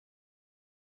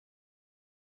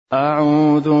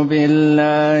أعوذ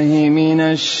بالله من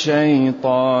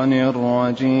الشيطان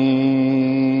الرجيم.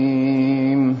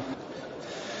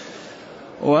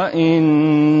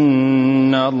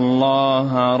 وإن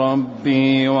الله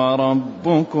ربي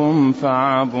وربكم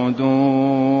فاعبدوه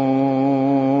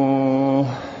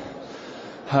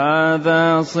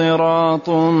هذا صراط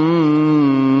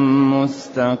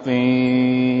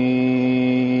مستقيم.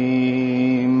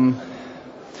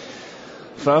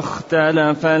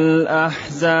 فاختلف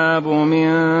الأحزاب من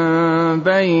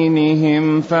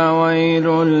بينهم فويل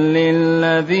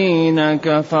للذين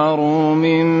كفروا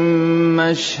من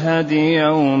مشهد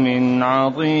يوم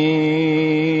عظيم.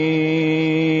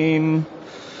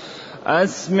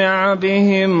 أسمع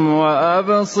بهم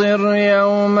وأبصر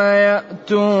يوم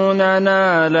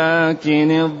يأتوننا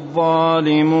لكن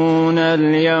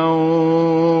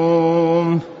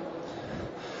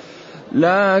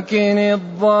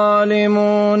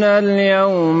الظالمون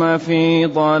اليوم في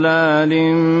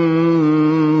ضلال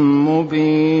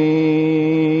مبين.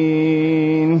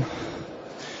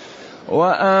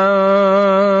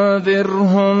 وأنذرهم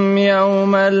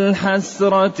يوم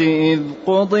الحسرة إذ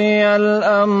قضي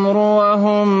الأمر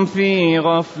وهم في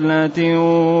غفلة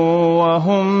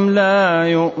وهم لا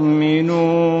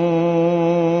يؤمنون.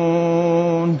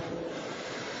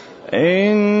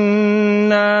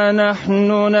 إنا نحن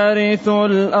نرث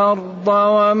الأرض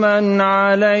ومن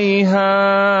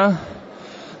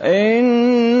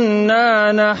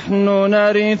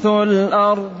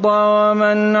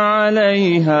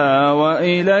عليها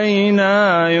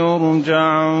وإلينا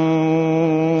يرجعون.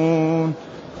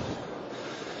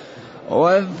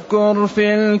 واذكر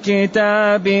في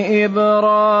الكتاب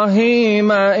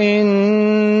إبراهيم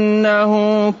إنه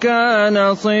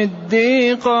كان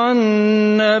صديقا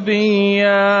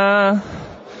نبيا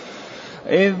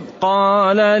إذ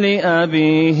قال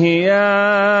لأبيه يا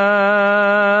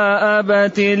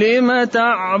أبت لم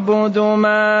تعبد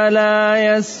ما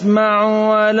لا يسمع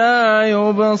ولا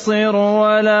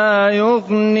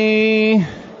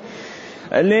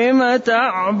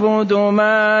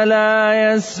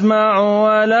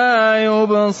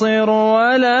يبصر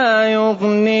ولا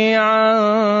يغني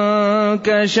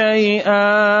عنك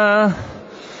شيئا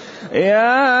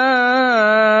يا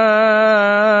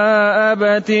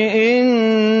أبت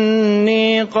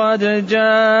إني قد جاءني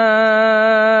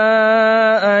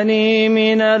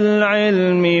من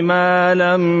العلم ما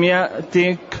لم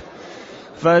يأتك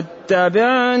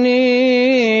فاتبعني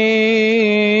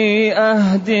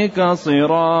أهدك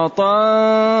صراطا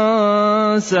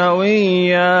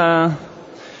سويا.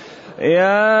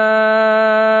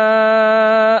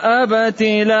 يا أبت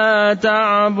لا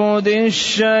تعبد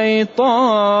الشيطان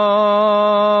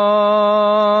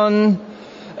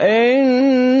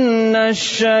إن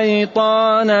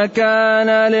الشيطان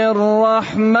كان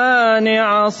للرحمن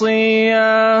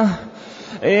عصيا.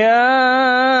 يا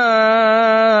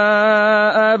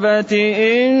أبت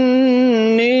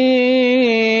إني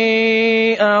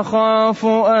أخاف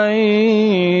أن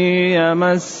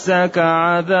يمسك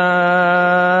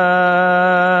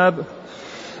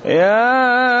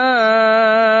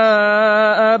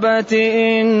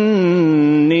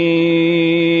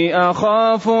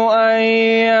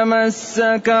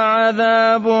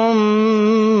عذاب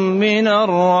من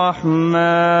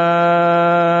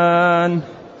الرحمن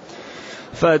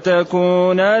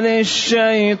فتكون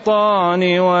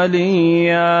للشيطان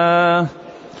وليا.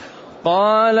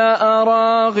 قال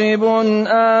أراغب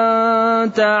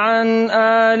أنت عن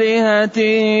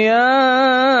آلهتي يا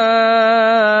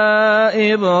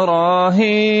إبراهيم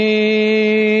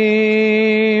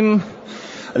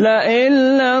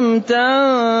لئن لم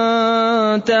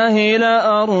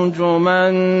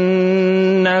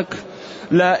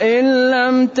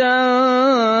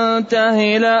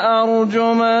تنته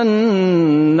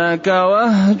لأرجمنك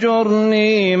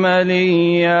واهجرني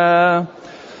مليا.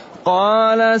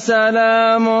 قال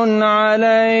سلام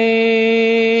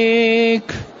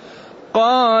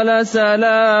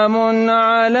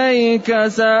عليك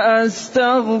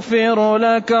سأستغفر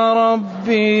لك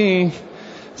ربي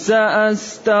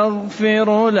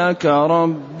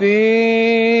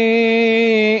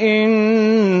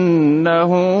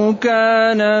إنه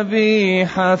كان بي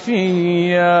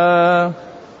حفيا.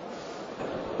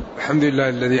 الحمد لله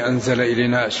الذي أنزل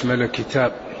إلينا أشمل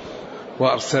كتاب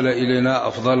وأرسل إلينا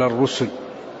أفضل الرسل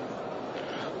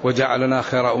وجعلنا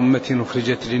خير أمة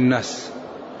أخرجت للناس،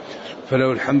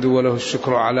 فله الحمد وله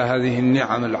الشكر على هذه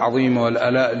النعم العظيمة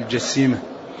والآلاء الجسيمة،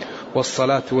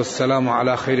 والصلاة والسلام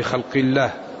على خير خلق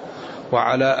الله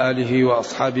وعلى آله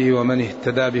وأصحابه ومن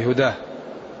اهتدى بهداه.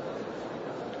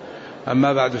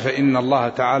 أما بعد، فإن الله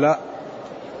تعالى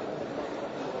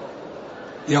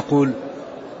يقول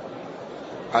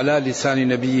على لسان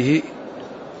نبيه: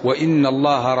 وإن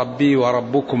الله ربي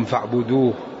وربكم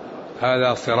فاعبدوه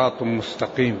هذا صراط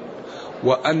مستقيم،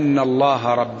 وأن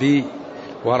الله ربي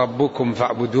وربكم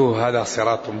فاعبدوه هذا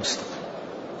صراط مستقيم.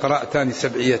 قراءتان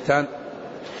سبعيتان.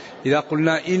 إذا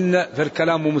قلنا إن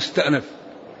فالكلام مستأنف،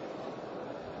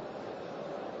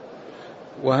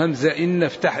 وهمزة إن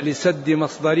افتح لسد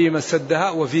مصدري مسدها،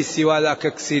 وفي سوى ذاك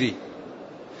اكسري،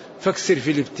 فاكسر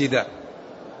في الابتداء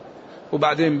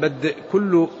وبعدين بدأ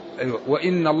كله.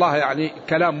 وإن الله يعني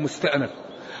كلام مستأنف،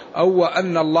 أو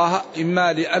وأن الله،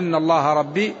 إما لأن الله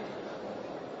ربي،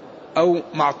 أو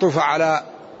معطوفة على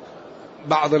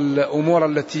بعض الأمور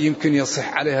التي يمكن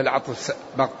يصح عليها العطف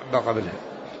قبلها.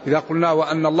 إذا قلنا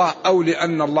وأن الله، أو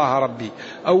لأن الله ربي،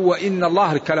 أو وإن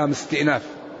الله، الكلام استئناف.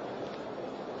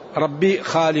 ربي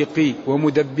خالقي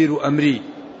ومدبر أمري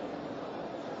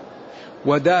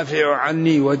ودافع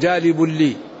عني وجالب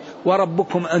لي،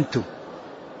 وربكم أنتم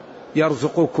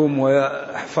يرزقكم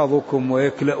ويحفظكم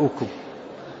ويكلأكم،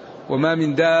 وما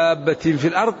من دابة في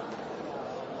الأرض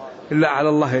إلا على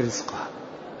الله رزقها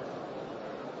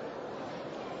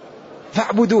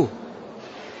فاعبدوه.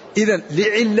 إذن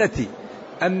لعلة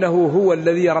أنه هو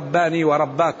الذي رباني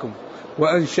ورباكم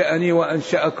وأنشأني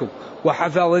وأنشأكم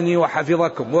وحفظني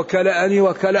وحفظكم وكلأني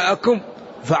وكلأكم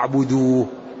فاعبدوه.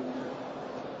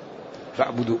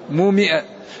 فاعبدوه مو مئة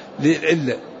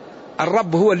للعلة.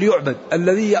 الرب هو اللي يعبد،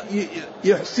 الذي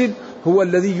يحسن هو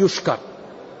الذي يشكر.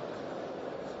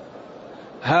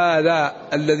 هذا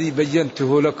الذي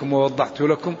بينته لكم ووضحته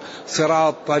لكم،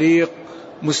 صراط طريق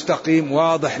مستقيم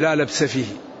واضح لا لبس فيه.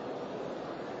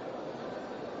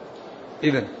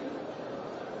 إذن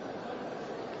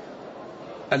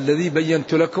الذي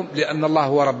بينت لكم لأن الله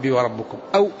هو ربي وربكم،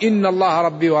 أو إن الله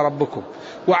ربي وربكم،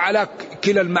 وعلى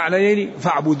كلا المعنيين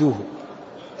فاعبدوه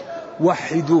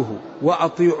وحدوه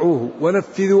وأطيعوه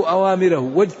ونفذوا أوامره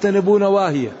واجتنبوا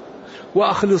نواهيه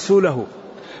وأخلصوا له.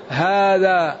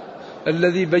 هذا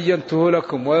الذي بينته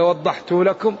لكم ووضحته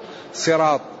لكم،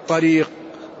 صراط طريق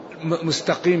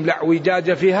مستقيم لا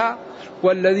اعوجاج فيها،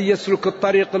 والذي يسلك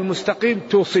الطريق المستقيم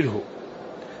توصله.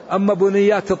 أما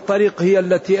بنيات الطريق هي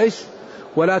التي إيش؟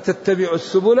 ولا تتبعوا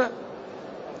السبل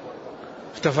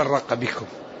فتفرق بكم.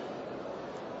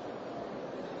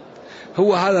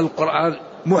 هو هذا القرآن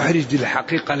محرج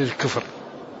الحقيقة للكفر.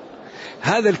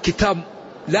 هذا الكتاب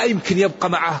لا يمكن يبقى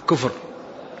معه كفر،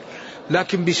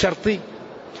 لكن بشرط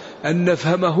أن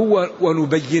نفهمه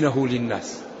ونبينه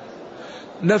للناس،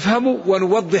 نفهمه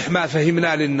ونوضح ما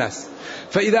فهمنا للناس.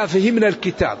 فإذا فهمنا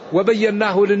الكتاب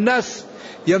وبيناه للناس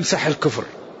يمسح الكفر،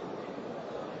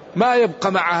 ما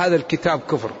يبقى مع هذا الكتاب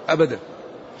كفر أبدا.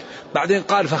 بعدين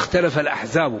قال فاختلف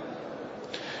الأحزاب،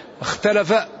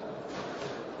 اختلف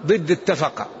ضد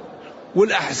اتفق.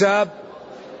 والأحزاب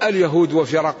اليهود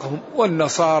وفرقهم،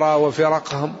 والنصارى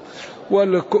وفرقهم،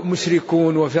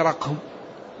 والمشركون وفرقهم،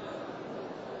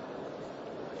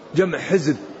 جمع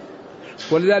حزب.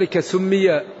 ولذلك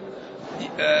سمي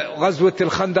غزوة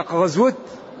الخندق غزوة،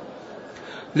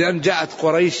 لأن جاءت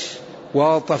قريش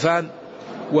وطفان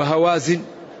وهوازن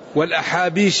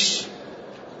والأحابيش،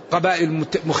 قبائل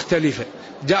مختلفة،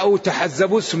 جاءوا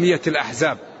تحزبوا، سميت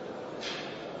الأحزاب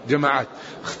جماعات.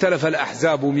 اختلف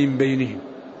الأحزاب من بينهم،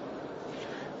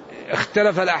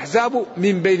 اختلف الأحزاب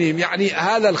من بينهم، يعني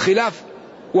هذا الخلاف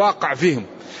واقع فيهم.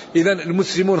 إذن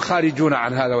المسلمون خارجون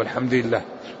عن هذا والحمد لله،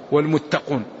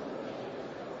 والمتقون.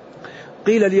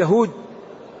 قيل اليهود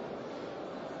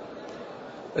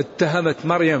اتهمت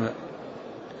مريم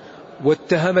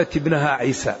واتهمت ابنها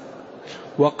عيسى،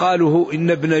 وقالوا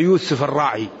إن ابن يوسف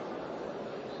الراعي،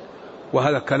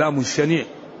 وهذا كلام شنيع.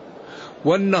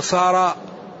 والنصارى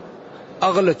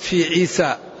أغلت في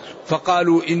عيسى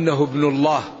فقالوا إنه ابن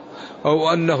الله،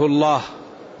 أو أنه الله،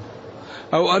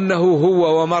 أو أنه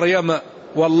هو ومريم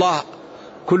والله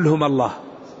كلهم الله،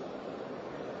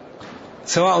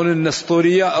 سواء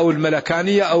النسطورية أو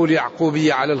الملكانية أو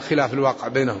اليعقوبية، على الخلاف الواقع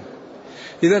بينهم.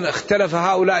 إذن اختلف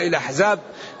هؤلاء الأحزاب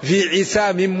في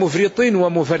عيسى من مفرطين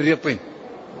ومفرطين،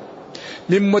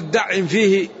 من مدع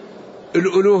فيه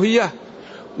الألوهية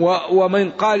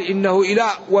ومن قال إنه إله،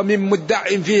 ومن مدع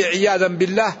فيه عياذا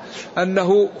بالله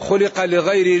أنه خلق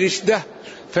لغير رشده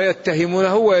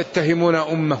فيتهمونه ويتهمون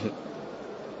أمه.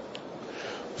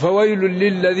 فويل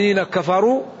للذين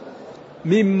كفروا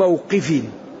من موقف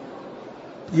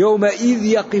يومئذ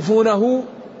يقفونه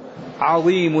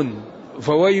عظيم.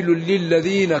 فويل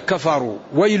للذين كفروا،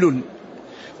 ويل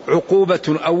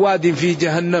عقوبة أو واد في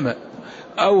جهنم،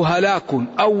 أو هلاك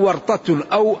أو ورطة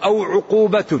أو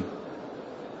عقوبة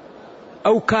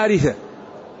أو كارثة.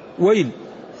 ويل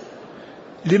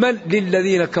لمن؟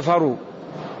 للذين كفروا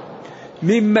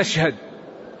من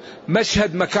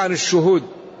مشهد مكان الشهود،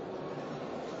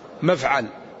 مفعل،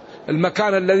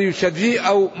 المكان الذي يشهد فيه،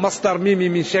 أو مصدر ميمي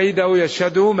من شهده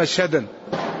يشهده مشهدا.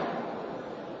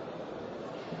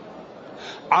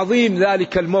 عظيم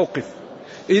ذلك الموقف.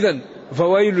 إذن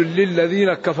فويل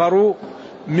للذين كفروا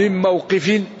من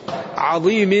موقف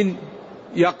عظيم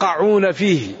يقعون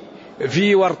فيه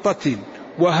في ورطة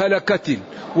وهلكة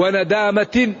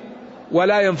وندامة،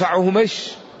 ولا ينفعهم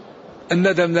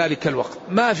الندم ذلك الوقت،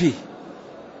 ما فيه.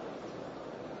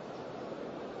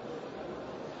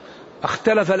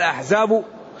 اختلف الأحزاب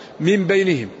من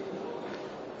بينهم،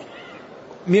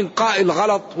 من قائل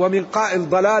غلط ومن قائل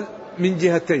ضلال من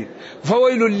جهتين.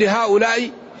 فويل لهؤلاء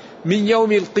من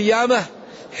يوم القيامة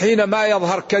حينما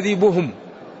يظهر كذبهم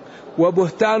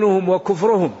وبهتانهم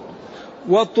وكفرهم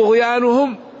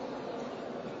وطغيانهم،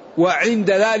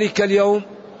 وعند ذلك اليوم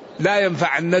لا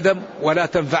ينفع الندم ولا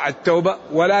تنفع التوبة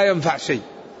ولا ينفع شيء.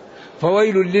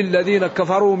 فويل للذين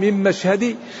كفروا من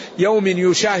مشهد يوم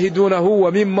يشاهدونه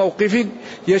ومن موقف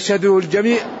يشهده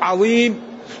الجميع عظيم.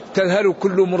 تذهل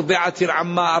كل مرضعة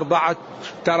عما أرضعت،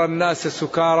 ترى الناس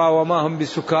سكارى وما هم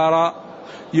بسكارى،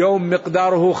 يوم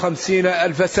مقداره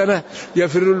 50,000 سنة،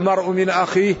 يفر المرء من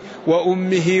أخيه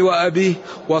وأمه وأبيه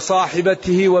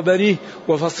وصاحبته وبنيه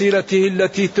وفصيلته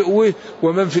التي تؤويه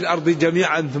ومن في الأرض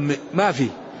جميعا ثم ما فيه.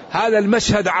 هذا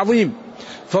المشهد عظيم،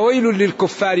 فويل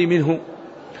للكفار منه.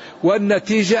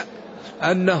 والنتيجة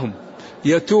أنهم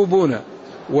يتوبون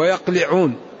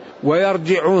ويقلعون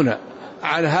ويرجعون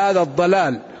عن هذا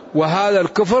الضلال وهذا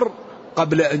الكفر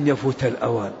قبل أن يفوت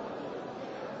الأوان.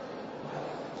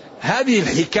 هذه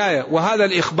الحكاية وهذا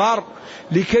الإخبار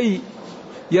لكي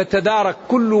يتدارك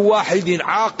كل واحد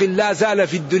عاقل لا زال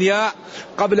في الدنيا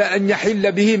قبل أن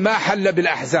يحل به ما حل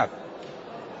بالأحزاب،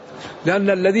 لأن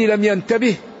الذي لم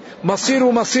ينتبه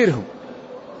مصيرهم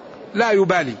لا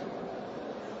يبالي،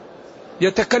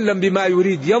 يتكلم بما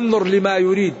يريد، ينظر لما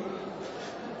يريد،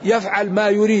 يفعل ما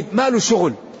يريد، ما له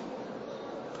شغل.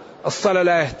 الصلاة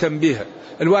لا يهتم بها،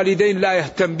 الوالدين لا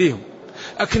يهتم بهم،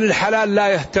 أكل الحلال لا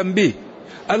يهتم به،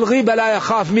 الغيبة لا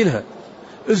يخاف منها،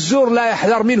 الزور لا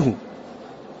يحذر منه،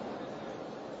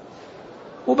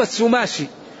 وبس ماشي.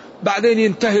 بعدين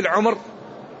ينتهي العمر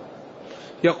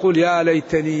يقول يا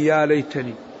ليتني يا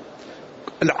ليتني.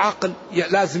 العاقل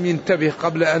لازم ينتبه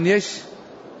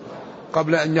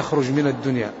قبل أن يخرج من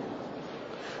الدنيا.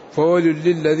 فويل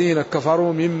للذين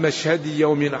كفروا من مشهد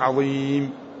يوم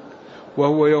عظيم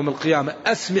وهو يوم القيامة.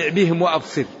 أسمع بهم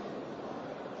وأبصر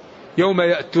يوم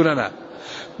يأتوننا،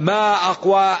 ما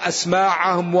أقوى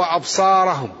أسماعهم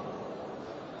وأبصارهم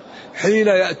حين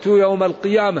يأتوا يوم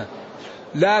القيامة.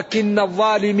 لكن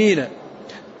الظالمين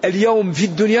اليوم في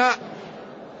الدنيا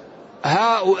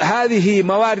هذه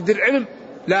موارد العلم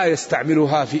لا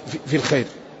يستعملوها في الخير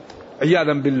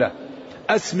عياذا بالله.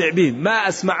 أسمع بهم، ما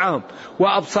أسمعهم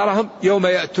وأبصرهم يوم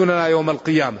يأتوننا يوم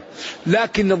القيامة.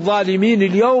 لكن الظالمين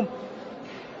اليوم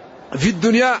في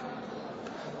الدنيا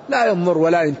لا ينظر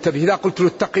ولا ينتبه. إذا قلت له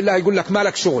اتق الله يقول لك ما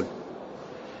لك شغل.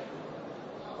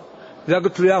 إذا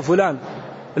قلت له يا فلان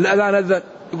الأذان أذن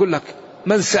يقول لك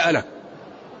من سألك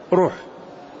روح.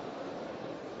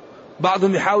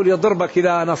 بعضهم يحاول يضربك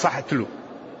إذا نصحت له.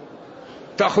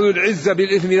 تأخذ العزة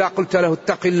بالإثم إذا قلت له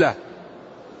اتق الله.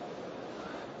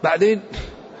 بعدين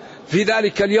في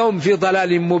ذلك اليوم في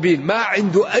ضلال مبين، ما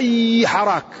عنده أي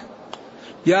حراك.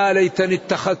 يا ليتني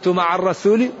اتخذت مع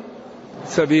الرسول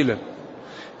سبيلا،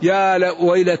 يا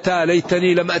ويلتى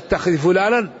ليتني لم أتخذ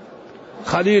فلانا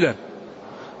خليلا،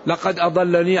 لقد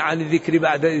أضلني عن الذكر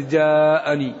بعد إذ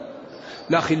جاءني،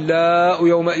 الأخلاء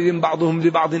يومئذ بعضهم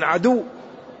لبعض عدو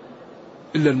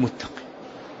إلا المتقين.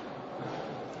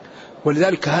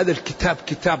 ولذلك هذا الكتاب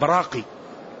كتاب راقي،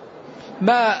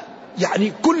 ما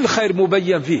يعني كل خير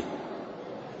مبين فيه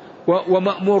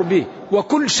ومأمور به،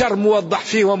 وكل شر موضح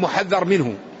فيه ومحذر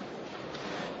منه.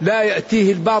 لا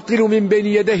يأتيه الباطل من بين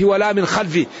يديه ولا من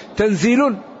خلفه،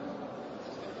 تنزيل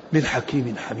من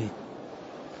حكيم حميد.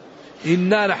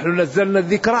 إنا نحن نزلنا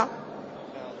الذكر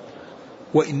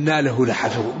وإنا له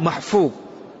لحافظون. محفوظ،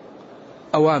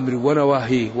 أوامر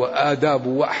ونواهيه وآداب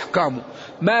وأحكامه،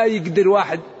 ما يقدر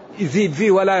واحد يزيد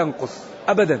فيه ولا ينقص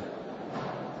أبدا.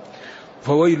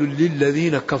 فويل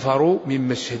للذين كفروا من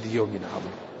مشهد يوم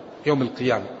عظيم يوم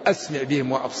القيامة. أسمع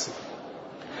بهم وأبصر،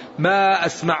 ما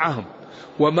أسمعهم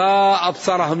وما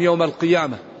أبصرهم يوم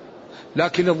القيامة.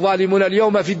 لكن الظالمون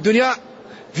اليوم في الدنيا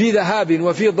في ذهاب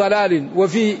وفي ضلال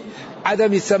وفي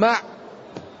عدم سماع،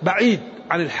 بعيد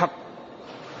عن الحق.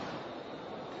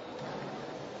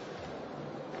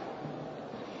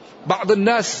 بعض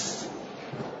الناس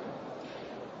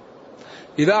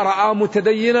إذا رأى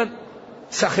متدينا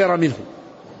سخر منه،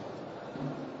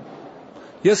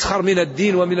 يسخر من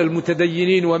الدين ومن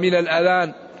المتدينين ومن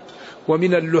الأذان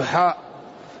ومن اللحاء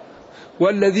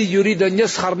والذي يريد أن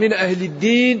يسخر من أهل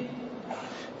الدين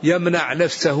يمنع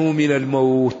نفسه من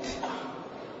الموت.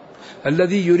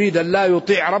 الذي يريد أن لا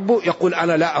يطيع ربه يقول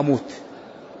أنا لا أموت،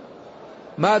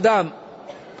 ما دام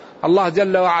الله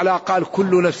جل وعلا قال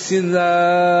كل نفس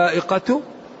ذائقة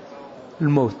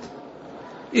الموت.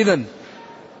 إذن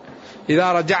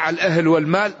إذا رجع الأهل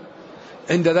والمال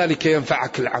عند ذلك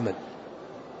ينفعك العمل.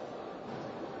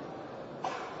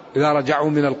 إذا رجعوا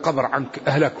من القبر عنك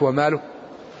أهلك ومالك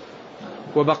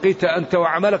وبقيت أنت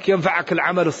وعملك ينفعك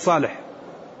العمل الصالح.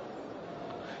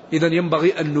 إذن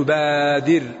ينبغي أن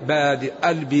نبادر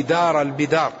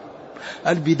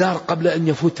البدار قبل أن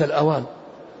يفوت الأوان.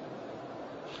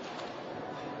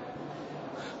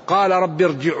 قال رب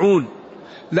ارجعون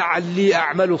لعلي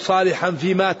أعمل صالحا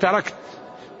فيما تركت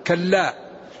كلا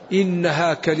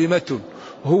إنها كلمة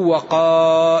هو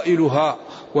قائلها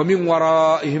ومن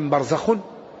ورائهم برزخ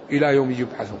إلى يوم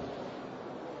يبعثون.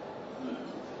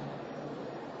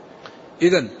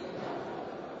 إذن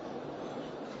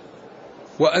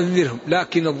وأنذرهم،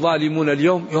 لكن الظالمون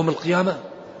اليوم يوم القيامة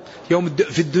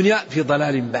في الدنيا في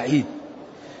ضلال بعيد،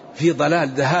 في ضلال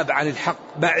ذهاب عن الحق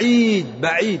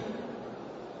بعيد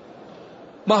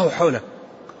ما هو حوله.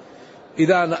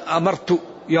 إذا أمرت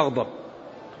يغضب،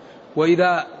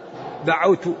 وإذا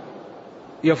دعوت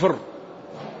يفر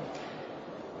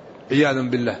عياذا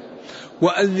بالله.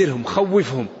 وأنذرهم،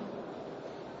 خوفهم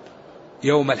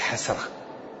يوم الحسرة.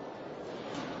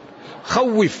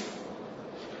 خوف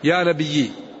يا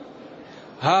نبي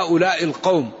هؤلاء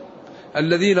القوم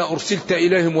الذين أرسلت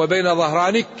إليهم وبين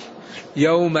ظهرانك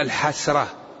يوم الحسرة.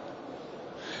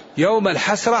 يوم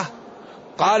الحسرة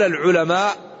قال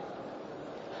العلماء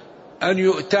أن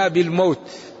يؤتى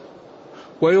بالموت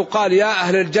ويقال يا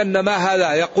أهل الجنة ما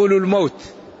هذا، يقول الموت،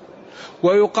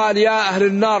 ويقال يا أهل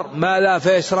النار ماذا،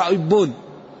 فيشربون،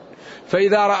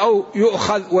 فإذا رأوا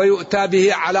يؤخذ ويؤتى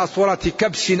به على صورة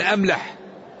كبش أملح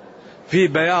فيه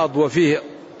بياض وفيه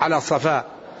على صفاء،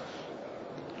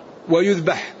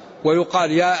 ويذبح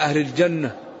ويقال يا أهل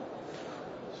الجنة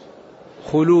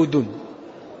خلود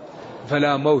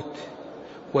فلا موت،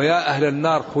 ويا أهل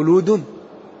النار خلود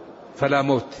فلا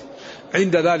موت.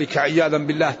 عند ذلك عياذا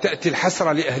بالله تأتي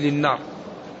الحسرة لأهل النار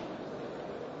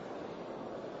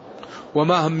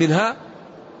وما هم منها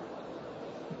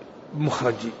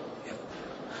مخرجين،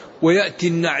 ويأتي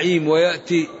النعيم،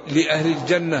 ويأتي لأهل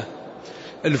الجنة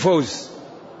الفوز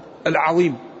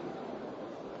العظيم.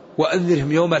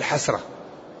 وأنذرهم يوم الحسرة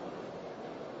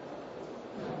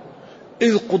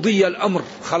إذ قضي الأمر،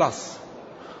 خلاص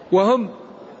وهم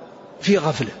في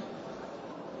غفلة،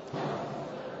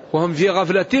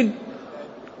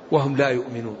 وهم لا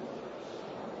يؤمنون.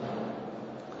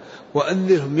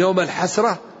 وأنذرهم يوم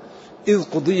الحسرة إذ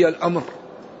قضي الأمر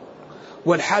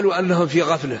والحال أنهم في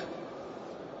غفلة.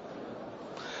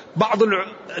 بعض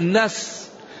الناس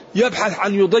يبحث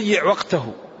عن يضيع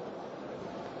وقته.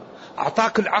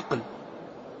 أعطاك العقل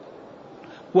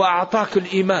وأعطاك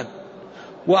الإيمان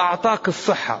وأعطاك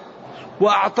الصحة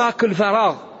وأعطاك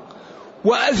الفراغ،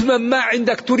 وأثمن ما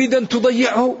عندك تريد أن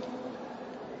تضيعه.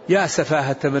 يا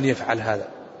سفاهة من يفعل هذا.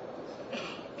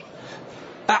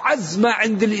 أعز ما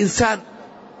عند الإنسان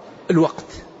الوقت.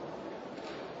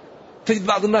 تجد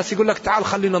بعض الناس يقول لك تعال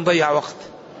خلينا نضيع وقت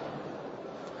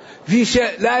في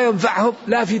شيء لا ينفعهم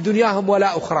لا في دنياهم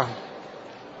ولا أخراهم.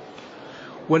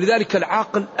 ولذلك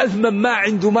العاقل أثمن ما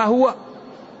عنده ما هو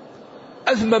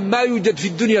أثمن ما يوجد في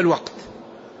الدنيا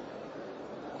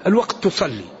الوقت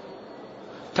تصلي،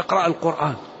 تقرأ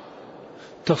القرآن،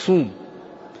 تصوم،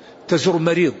 تزور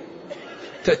مريض،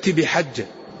 تأتي بحجة،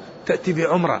 تأتي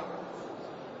بعمرة،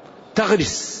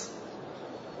 تغرس،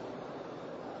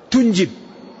 تنجب.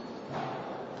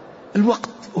 الوقت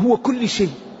هو كل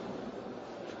شيء.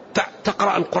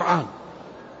 تقرأ القرآن،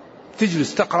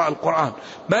 تجلس تقرأ القرآن،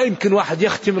 ما يمكن واحد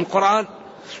يختم القرآن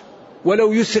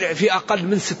ولو يسرع في أقل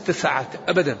من 6 ساعات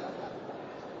أبدا،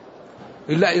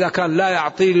 إلا إذا كان لا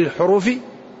يعطي للحروف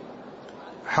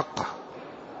حقه.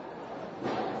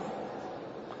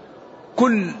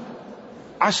 كل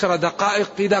 10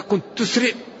 دقائق إذا كنت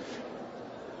تسرع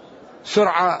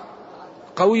سرعة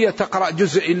قوية تقرأ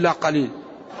جزء إلا قليل،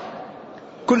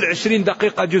 كل 20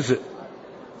 دقيقة جزء.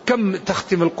 كم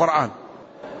تختم القرآن؟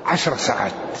 10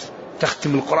 ساعات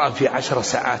تختم القرآن في 10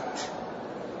 ساعات.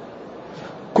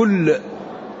 كل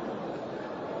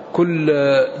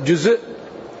جزء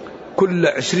كل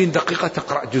 20 دقيقة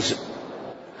تقرأ جزء.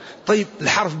 طيب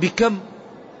الحرف بكم؟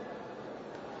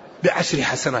 ب10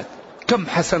 حسنات. كم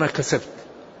حسنة كسبت؟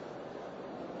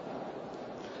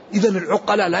 إذن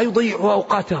العقلاء لا يضيعوا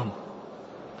أوقاتهم.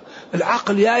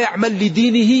 العاقل يا يعمل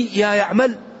لدينه يا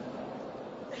يعمل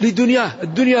لدنياه.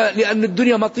 الدنيا لأن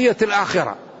الدنيا مطية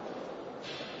الآخرة.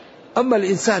 أما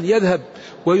الإنسان يذهب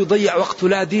ويضيع وقته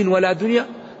لا دين ولا دنيا،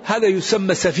 هذا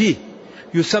يسمى سفيه،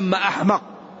 يسمى أحمق،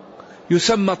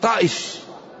 يسمى طائش.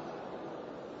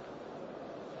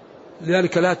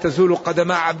 لذلك لا تزول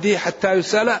قدم عبده حتى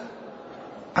يسأل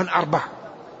عن 4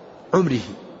 عمره.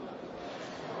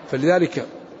 فلذلك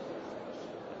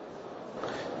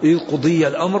إذ قضي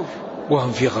الأمر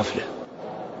وهم في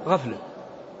غفلة.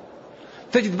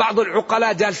 تجد بعض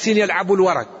العقلاء جالسين يلعبوا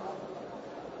الورق،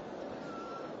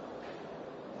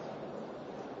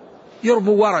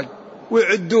 يرموا ورق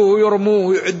ويعدوه ويرموه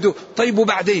ويعدوه. طيب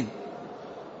وبعدين؟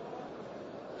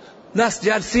 ناس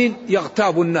جالسين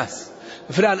يغتابوا الناس،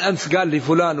 فلان أمس قال لي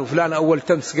فلان، وفلان أول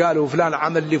تمس قال، وفلان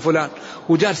عمل لفلان،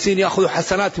 وجالسين يأخذوا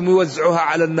حسناتهم ويوزعوها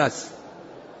على الناس.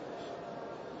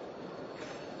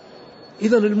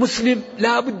 إذن المسلم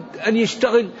لابد أن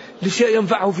يشتغل لشيء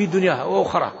ينفعه في دنياه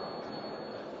وأخرى،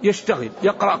 يشتغل،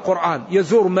 يقرأ قرآن،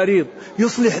 يزور مريض،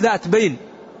 يصلح ذات بين،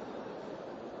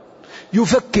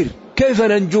 يفكر كيف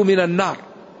ننجو من النار،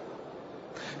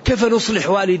 كيف نصلح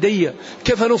والدي،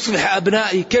 كيف نصلح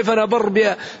أبنائي، كيف نبر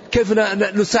بها، كيف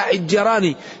نساعد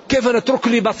جيراني، كيف نترك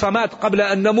لي بصمات قبل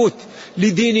أن نموت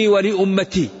لديني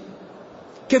ولأمتي،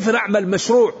 كيف نعمل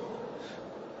مشروع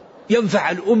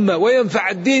ينفع الأمة وينفع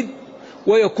الدين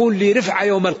ويكون لي رفعة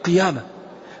يوم القيامة.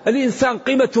 الإنسان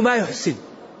قيمة ما يحسن.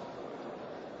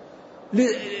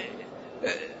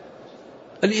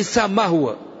 الإنسان ما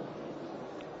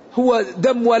هو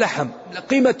دم ولحم،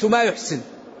 قيمة ما يحسن.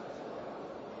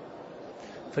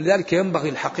 فلذلك ينبغي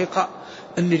الحقيقة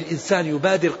أن الإنسان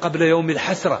يبادر قبل يوم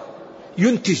الحسرة،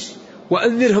 ينتج.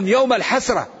 وأنذرهم يوم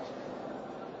الحسرة،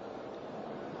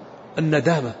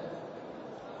 الندامة،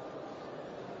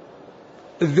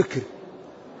 الذكر،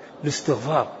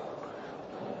 الاستغفار،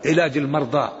 علاج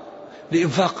المرضى،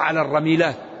 الإنفاق على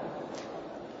الرميلات،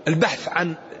 البحث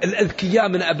عن الأذكياء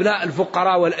من أبناء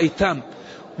الفقراء والأيتام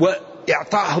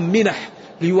وإعطائهم منح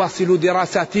ليواصلوا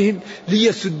دراساتهم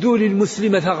ليسدوا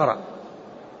للمسلم ثغرا،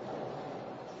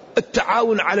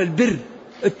 التعاون على البر،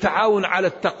 التعاون على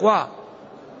التقوى،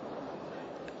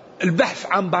 البحث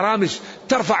عن برامج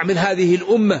ترفع من هذه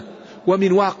الأمة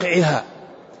ومن واقعها.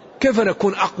 كيف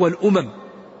نكون أقوى الأمم،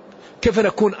 كيف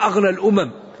نكون أغنى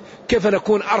الأمم، كيف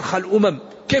نكون أرخى الأمم،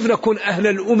 كيف نكون أهل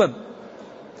الأمم.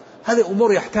 هذه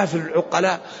أمور يحتاج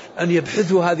العقلاء أن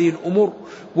يبحثوا هذه الأمور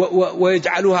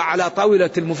ويجعلوها على طاولة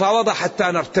المفاوضة حتى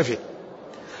نرتفع.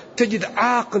 تجد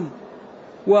عاقل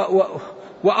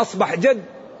وأصبح جد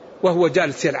وهو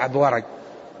جالس يلعب ورق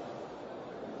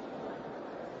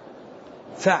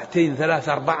 2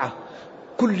 3 4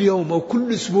 كل يوم أو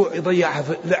كل أسبوع يضيعها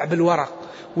في لعب الورق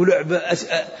ولعب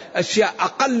أشياء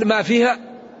أقل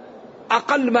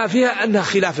ما فيها أنها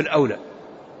خلاف الأولى،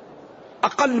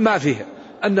 أقل ما فيها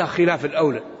أنها خلاف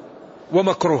الأولى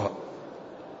ومكروهة.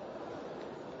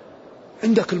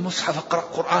 عندك المصحف اقرأ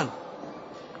قرآن،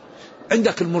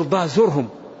 عندك المرضى زورهم،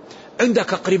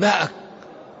 عندك أقربائك،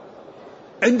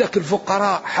 عندك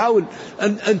الفقراء حاول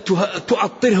أن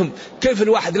تؤطرهم. كيف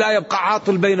الواحد لا يبقى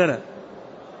عاطل بيننا؟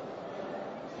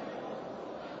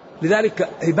 لذلك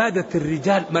عبادة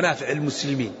الرجال منافع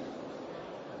المسلمين.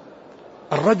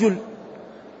 الرجل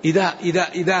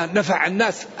إذا نفع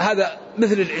الناس هذا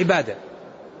مثل العبادة.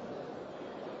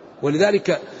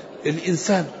 ولذلك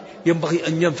الإنسان ينبغي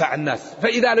أن ينفع الناس،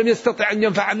 فإذا لم يستطع أن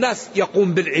ينفع الناس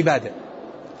يقوم بالعبادة.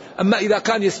 أما إذا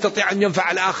كان يستطيع أن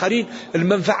ينفع الآخرين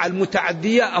المنفعة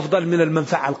المتعدية أفضل من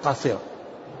المنفعة القاصرة.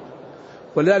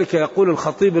 ولذلك يقول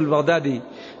الخطيب البغدادي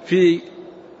في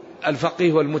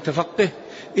الفقيه والمتفقه: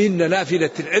 إن نافلة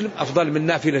العلم أفضل من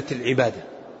نافلة العبادة.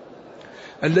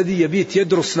 الذي يبيت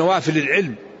يدرس نوافل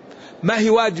العلم ما هي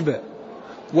واجبة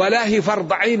ولا هي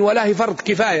فرض عين ولا هي فرض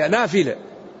كفاية، نافلة.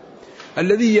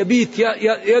 الذي يبيت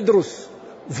يدرس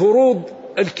فروض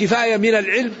الكفاية من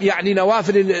العلم يعني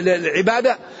نوافل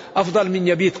العبادة أفضل من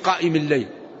يبيت قائم الليل.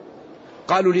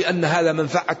 قالوا لأن هذا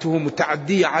منفعته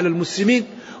متعدية على المسلمين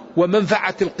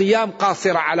ومنفعة القيام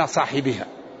قاصرة على صاحبها،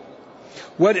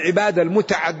 والعبادة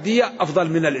المتعدية أفضل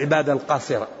من العبادة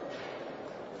القاصرة.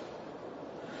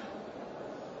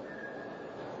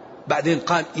 بعدين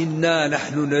قال: إنا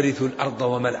نحن نرث الأرض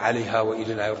ومن عليها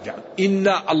وإلينا يرجعون.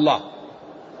 إنا الله،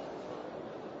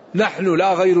 نحن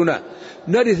لا غيرنا،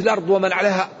 نرث الأرض ومن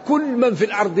عليها، كل من في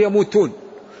الأرض يموتون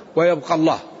ويبقى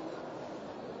الله.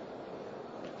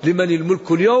 لمن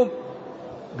الملك اليوم؟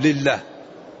 لله.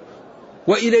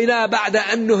 وإلينا بعد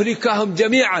أن نهلكهم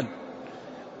جميعا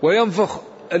وينفخ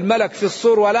الملك في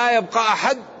الصور ولا يبقى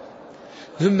أحد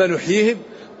ثم نحييهم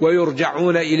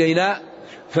ويرجعون إلينا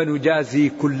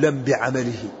فنجازي كلا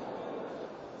بعمله.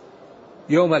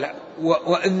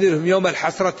 وأنذرهم يوم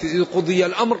الحسرة إذ قضي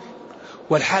الأمر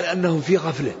والحال أنهم في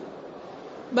غفلة.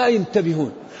 ما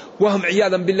ينتبهون، وهم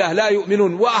عياذا بالله لا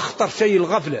يؤمنون. وأخطر شيء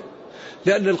الغفلة،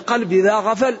 لأن القلب إذا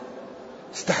غفل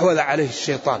استحوذ عليه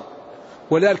الشيطان.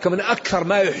 ولذلك من أكثر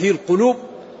ما يحيي القلوب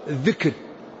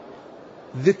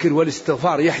الذكر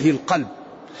والاستغفار يحيي القلب،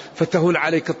 فتهون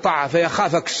عليك الطاعة،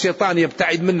 فيخافك الشيطان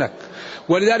يبتعد منك.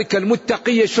 ولذلك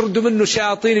المتقي يشرد منه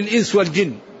شياطين الإنس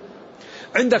والجن.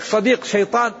 عندك صديق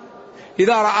شيطان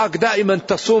إذا رآك دائما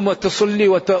تصوم وتصلي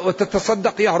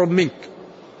وتتصدق يهرب منك،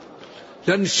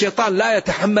 لأن الشيطان لا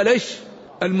يتحمل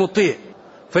المطيع.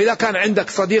 فإذا كان عندك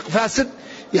صديق فاسد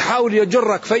يحاول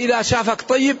يجرك، فإذا شافك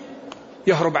طيب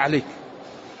يهرب عليك،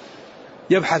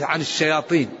 يبحث عن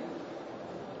الشياطين.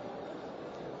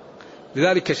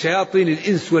 لذلك شياطين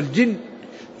الإنس والجن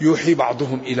يوحي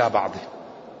بعضهم إلى بعض،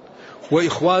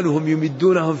 وإخوانهم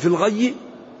يمدونهم في الغي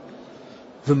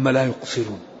ثم لا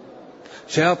يقصرون.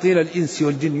 شياطين الإنس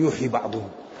والجن يوحي بعضهم،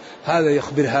 هذا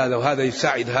يخبر هذا وهذا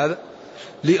يساعد هذا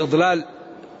لإضلال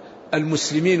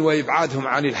المسلمين وإبعادهم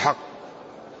عن الحق.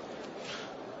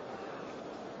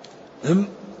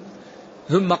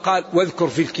 ثم قال واذكر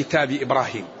في الكتاب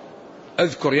إبراهيم.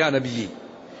 اذكر يا نبي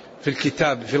في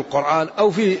الكتاب، في القرآن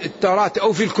أو في التوراة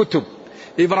أو في الكتب،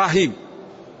 إبراهيم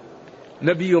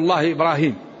نبي الله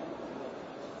إبراهيم.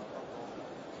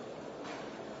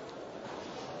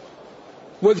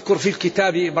 واذكر في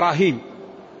الكتاب إبراهيم،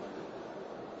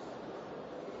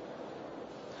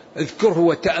 اذكره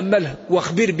وتأمله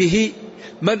واخبر به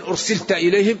من أرسلت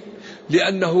إليهم،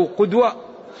 لأنه قدوة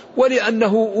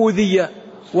ولأنه أوذي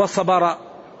وصبر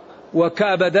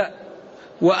وكابد،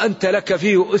 وأنت لك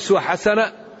فيه أسوة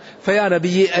حسنة. فيا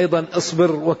نبي أيضا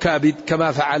اصبر وكابد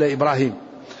كما فعل إبراهيم.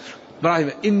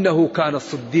 إبراهيم إنه كان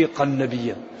صديقا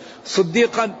نبيا.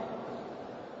 صديقا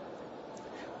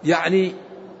يعني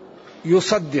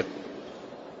يصدق،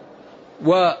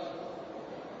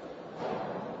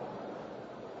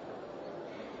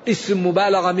 واسم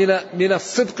مبالغة من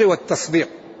الصدق والتصديق.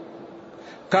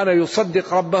 كان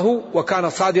يصدق ربه وكان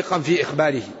صادقا في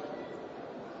إخباره،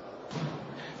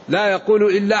 لا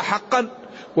يقول إلا حقا،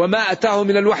 وما أتاه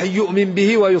من الوحي يؤمن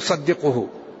به ويصدقه.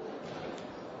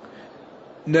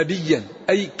 نبيا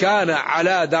أي كان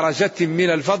على درجة من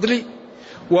الفضل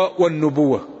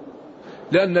والنبوة،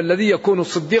 لأن الذي يكون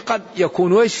صديقا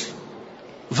يكون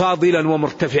فاضلا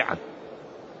ومرتفعا.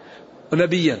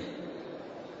 نبيا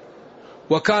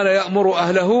وكان يأمر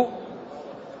أهله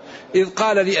إذ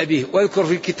قال لأبيه. واذكر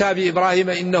في الكتاب إبراهيم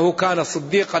إنه كان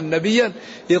صديقا نبيا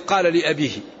إذ قال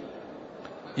لأبيه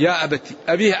يا أبتي.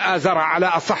 أبيه آزر على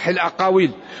أصح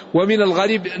الأقاويل، ومن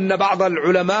الغريب أن بعض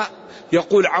العلماء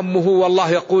يقول عمه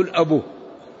والله يقول أبوه.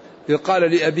 إذ قال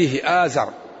لأبيه آزر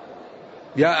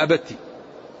يا أبتي،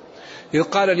 إذ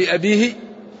قال لأبيه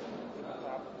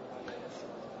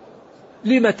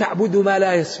لم تعبد ما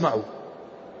لا يسمع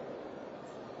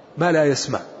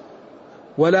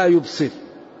ولا يبصر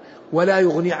ولا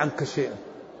يغني عنك شيئا.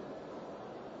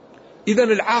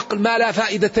 إذن العاقل ما لا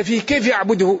فائدة فيه كيف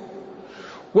يعبده؟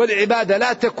 والعبادة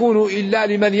لا تكون إلا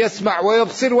لمن يسمع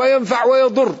ويبصر وينفع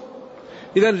ويضر.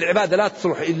 إذن العبادة لا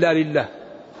تصلح إلا لله،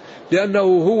 لأنه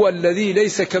هو الذي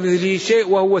ليس كمثله شيء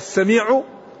وهو السميع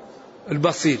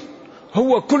البصير.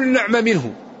 هو كل نعمة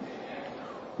منه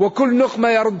وكل نقمة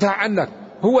يردها عنك.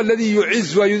 هو الذي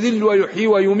يعز ويذل ويحيي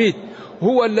ويميت.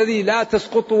 هو الذي لا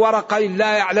تسقط ورقة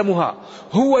إلا يعلمها.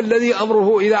 هو الذي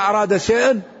أمره إذا أراد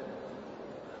شيئا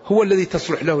هو الذي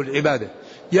تصلح له العبادة.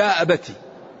 يا أبتي،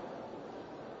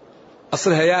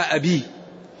 أصلها يا أبي،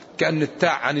 كأن التاء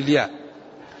عن الياء.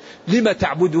 لما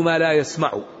تعبد ما لا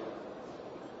يسمع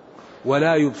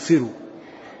ولا يبصر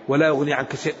ولا يغني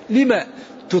عنك شيء؟ لما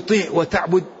تطيع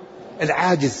وتعبد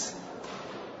العاجز؟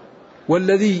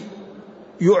 والذي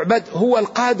يعبد هو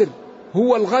القادر،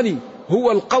 هو الغني،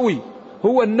 هو القوي،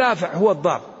 هو النافع، هو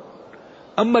الضار.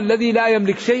 أما الذي لا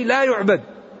يملك شيء لا يعبد.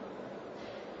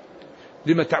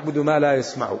 لما تعبد ما لا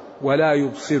يسمع ولا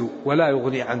يبصر ولا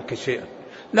يغني عنك شيئا،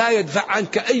 لا يدفع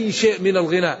عنك أي شيء من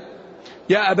الغناء.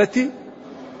 يا أبتي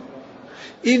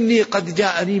إني قد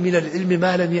جاءني من العلم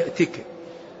ما لم يأتك.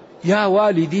 يا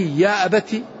والدي يا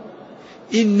أبتي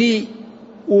إني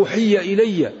أوحي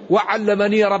إلي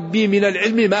وعلمني ربي من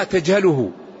العلم ما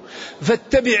تجهله،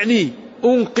 فاتبعني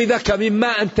أنقذك مما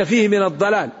أنت فيه من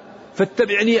الضلال.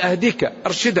 فاتبعني أهدك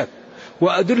أرشدك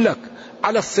وأدلك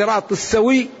على الصراط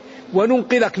السوي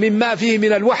وننقذك مما فيه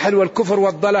من الوحل والكفر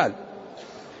والضلال.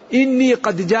 إني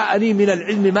قد جاءني من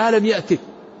العلم ما لم يأتك.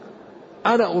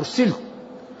 أنا أرسلت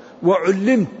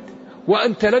وعلمت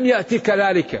وأنت لم يأتك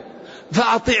ذلك،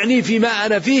 فأطعني فيما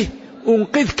أنا فيه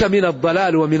أنقذك من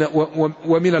الضلال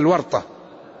ومن الورطة.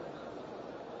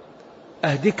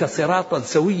 أهدك صراطا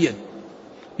سويا.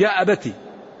 يا أبتي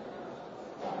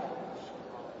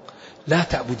لا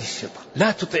تعبد الشيطان،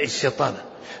 لا تطع الشيطان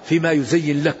فيما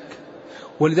يزين لك.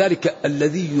 ولذلك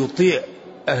الذي يطيع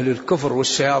أهل الكفر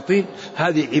والشياطين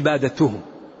هذه عبادتهم،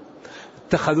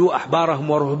 اتخذوا أحبارهم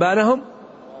ورهبانهم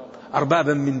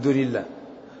أربابا من دون الله.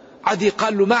 عدي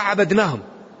قال له ما عبدناهم،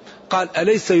 قال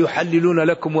أليس يحللون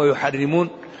لكم ويحرمون؟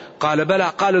 قال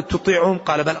بلى. قال تطيعهم؟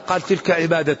 قال بلى. قال تلك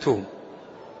عبادتهم.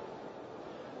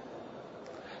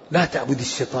 لا تعبد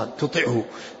الشيطان، تطيعه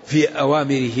في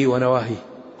أوامره ونواهيه.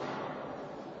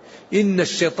 إن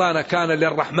الشيطان كان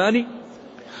للرحمن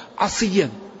عصيا،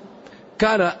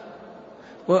 كان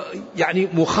يعني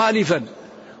مخالفا،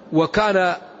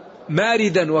 وكان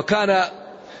ماردا، وكان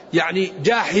يعني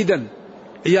جاحدا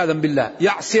عياذا بالله،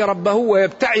 يعصي ربه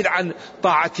ويبتعد عن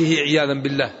طاعته عياذا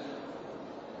بالله.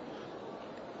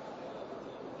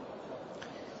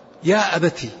 يا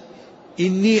أبتي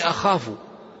إني أخاف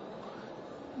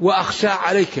وأخشى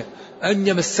عليك أن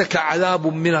يمسك عذاب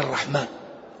من الرحمن،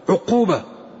 عقوبة،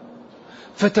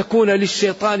 فتكون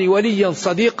للشيطان وليا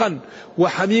صديقا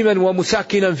وحميما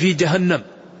ومساكنا في جهنم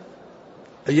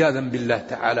عياذا بالله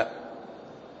تعالى.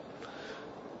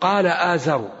 قال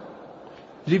آزر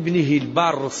لابنه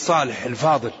البار الصالح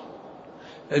الفاضل،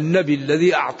 النبي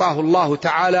الذي أعطاه الله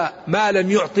تعالى ما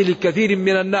لم يعطي لكثير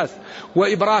من الناس،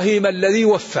 وإبراهيم الذي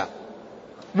وفى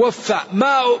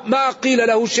ما قيل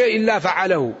له شيء إلا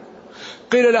فعله.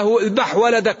 قيل له اذبح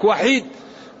ولدك وحيد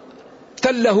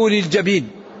تله للجبين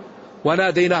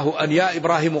وناديناه أن يا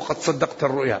إبراهيم قد صدقت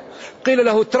الرؤيا. قيل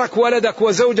له اترك ولدك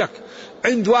وزوجك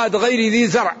عند واد غير ذي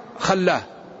زرع خلاه.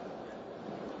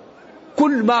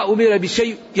 كل ما أمر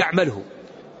بشيء يعمله.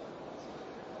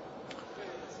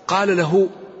 قال له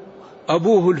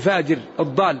أبوه الفاجر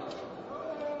الضال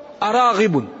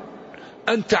أراغب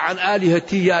أنت عن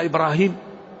آلهتي يا إبراهيم؟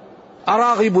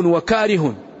 أراغب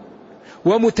وكاره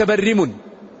ومتبرم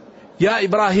يا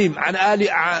إبراهيم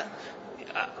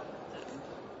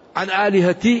عن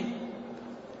آلهتي؟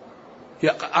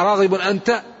 أراغب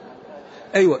أنت،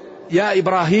 أيوة يا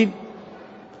إبراهيم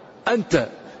أنت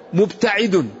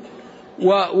مبتعد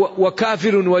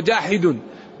وكافر وجاحد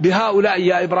بهؤلاء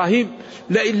يا إبراهيم،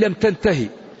 لئن لم تنتهي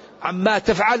عما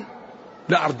تفعل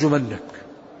لأرجمنك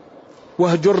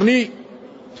واهجرني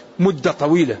مدة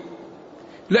طويلة.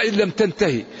 لئن لم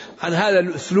تنتهي عن هذا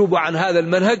الأسلوب وعن هذا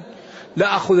المنهج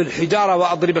لأخذ الحجارة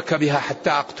وأضربك بها حتى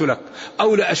أقتلك،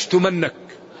 أو لأشتمنك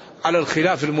على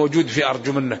الخلاف الموجود في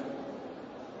أرجمنك.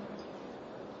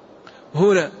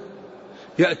 هنا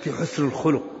يأتي حسن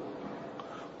الخلق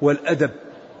والأدب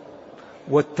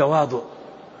والتواضع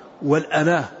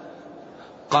والأناة.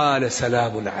 قال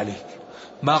سلام عليك،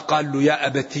 ما قال له يا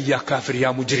أبتي يا كافر يا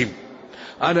مجرم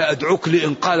أنا أدعوك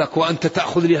لإنقاذك وأنت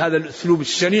تأخذ لي هذا الأسلوب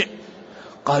الشنيع.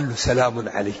 قال له سلام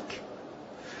عليك.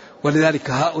 ولذلك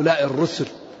هؤلاء الرسل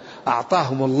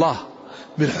أعطاهم الله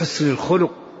من حسن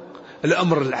الخلق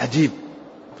الأمر العجيب.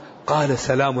 قال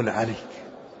سلام عليك،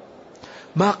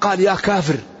 ما قال يا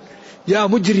كافر يا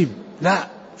مجرم، لا،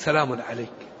 سلام عليك.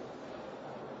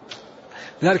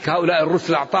 لذلك هؤلاء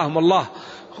الرسل أعطاهم الله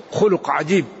خلق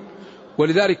عجيب.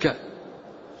 ولذلك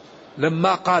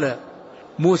لما قال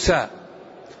موسى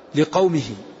لقومه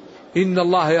إن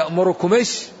الله يأمركم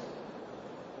إيش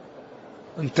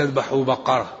أن تذبحوا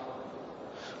بقرة،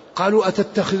 قالوا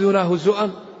أتتخذنا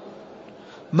هزؤا؟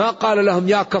 ما قال لهم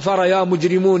يا كفر يا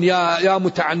مجرمون يا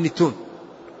متعنتون،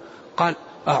 قال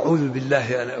أعوذ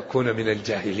بالله أن أكون من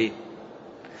الجاهلين.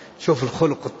 شوف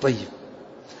الخلق الطيب.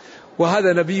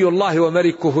 وهذا نبي الله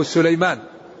وملكه سليمان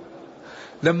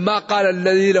لما قال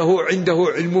الذي له عنده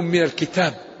علم من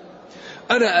الكتاب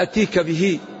أنا أتيك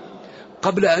به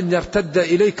قبل أن يرتد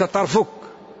إليك طرفك،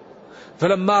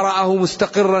 فلما رآه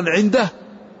مستقرا عنده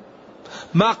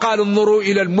ما قال انظروا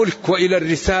إلى الملك وإلى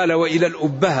الرسالة وإلى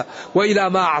الأبهة وإلى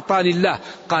ما أعطاني الله،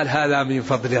 قال هذا من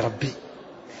فضل ربي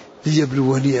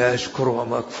ليبلوني أشكر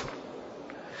وما أكفر.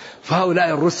 فهؤلاء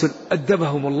الرسل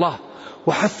أدبهم الله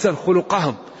وحسن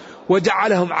خلقهم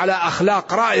وجعلهم على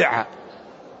أخلاق رائعة.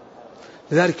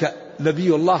 لذلك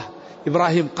نبي الله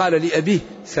إبراهيم قال لأبيه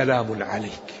سلام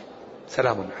عليك،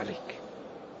 سلام عليك،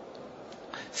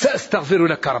 سأستغفر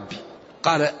لك ربي.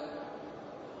 قال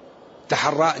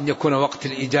تحرى أن يكون وقت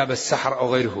الإجابة السحر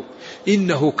أو غيره،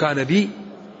 إنه كان بي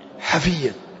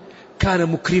حفيا،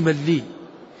 كان مكرما لي،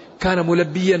 كان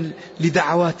ملبيا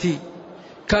لدعواتي،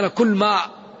 كان كل ما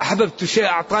أحببت شيء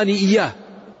أعطاني إياه،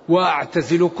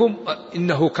 وأعتزلكم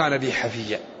إنه كان بي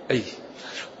حفيا. أي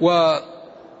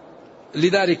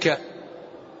ولذلك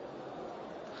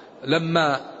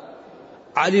لما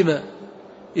علم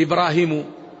إبراهيم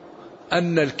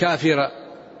أن الكافر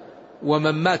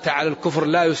ومن مات على الكفر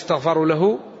لا يستغفر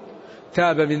له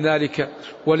تاب من ذلك.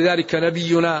 ولذلك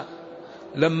نبينا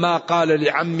لما قال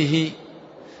لعمه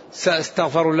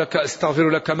سأستغفر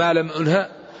لك ما لم أنهى،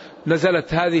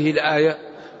 نزلت هذه الآية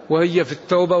وهي في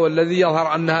التوبة، والذي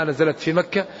يظهر أنها نزلت في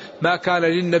مكة. ما كان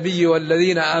للنبي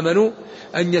والذين آمنوا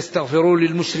أن يستغفروا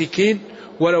للمشركين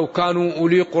ولو كانوا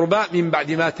أولي قربى من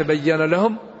بعد ما تبين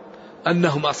لهم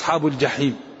أنهم أصحاب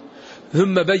الجحيم.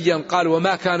 ثم بين قال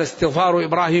وما كان استغفار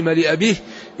إبراهيم لأبيه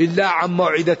إلا عن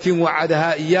موعدة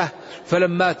وعدها إياه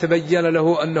فلما تبين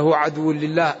له أنه عدو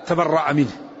لله تبرأ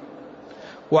منه.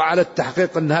 وعلى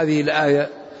التحقيق أن هذه الآية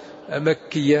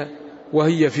مكية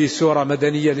وهي في سورة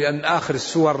مدنية، لأن آخر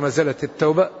السور نزلت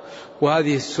التوبة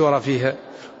وهذه السورة فيها.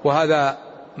 وهذا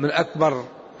من أكبر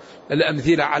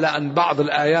الأمثلة على أن بعض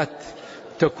الآيات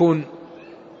تكون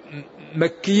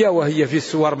مكية وهي في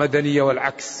سور مدنية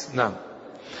والعكس. نعم.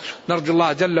 نرجو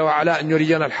الله جل وعلا أن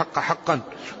يرينا الحق حقا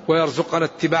ويرزقنا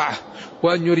اتباعه،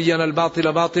 وأن يرينا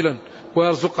الباطل باطلا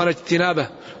ويرزقنا اجتنابه،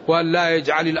 وأن لا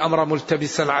يجعل الأمر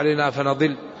ملتبسا علينا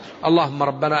فنضل. اللهم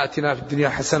ربنا أتنا في الدنيا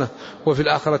حسنة وفي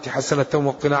الآخرة حسنة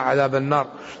وقنا عذاب النار.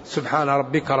 سبحان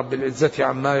ربك رب العزة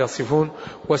عما يصفون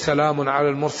وسلام على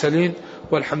المرسلين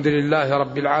والحمد لله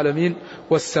رب العالمين،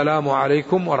 والسلام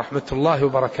عليكم ورحمة الله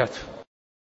وبركاته.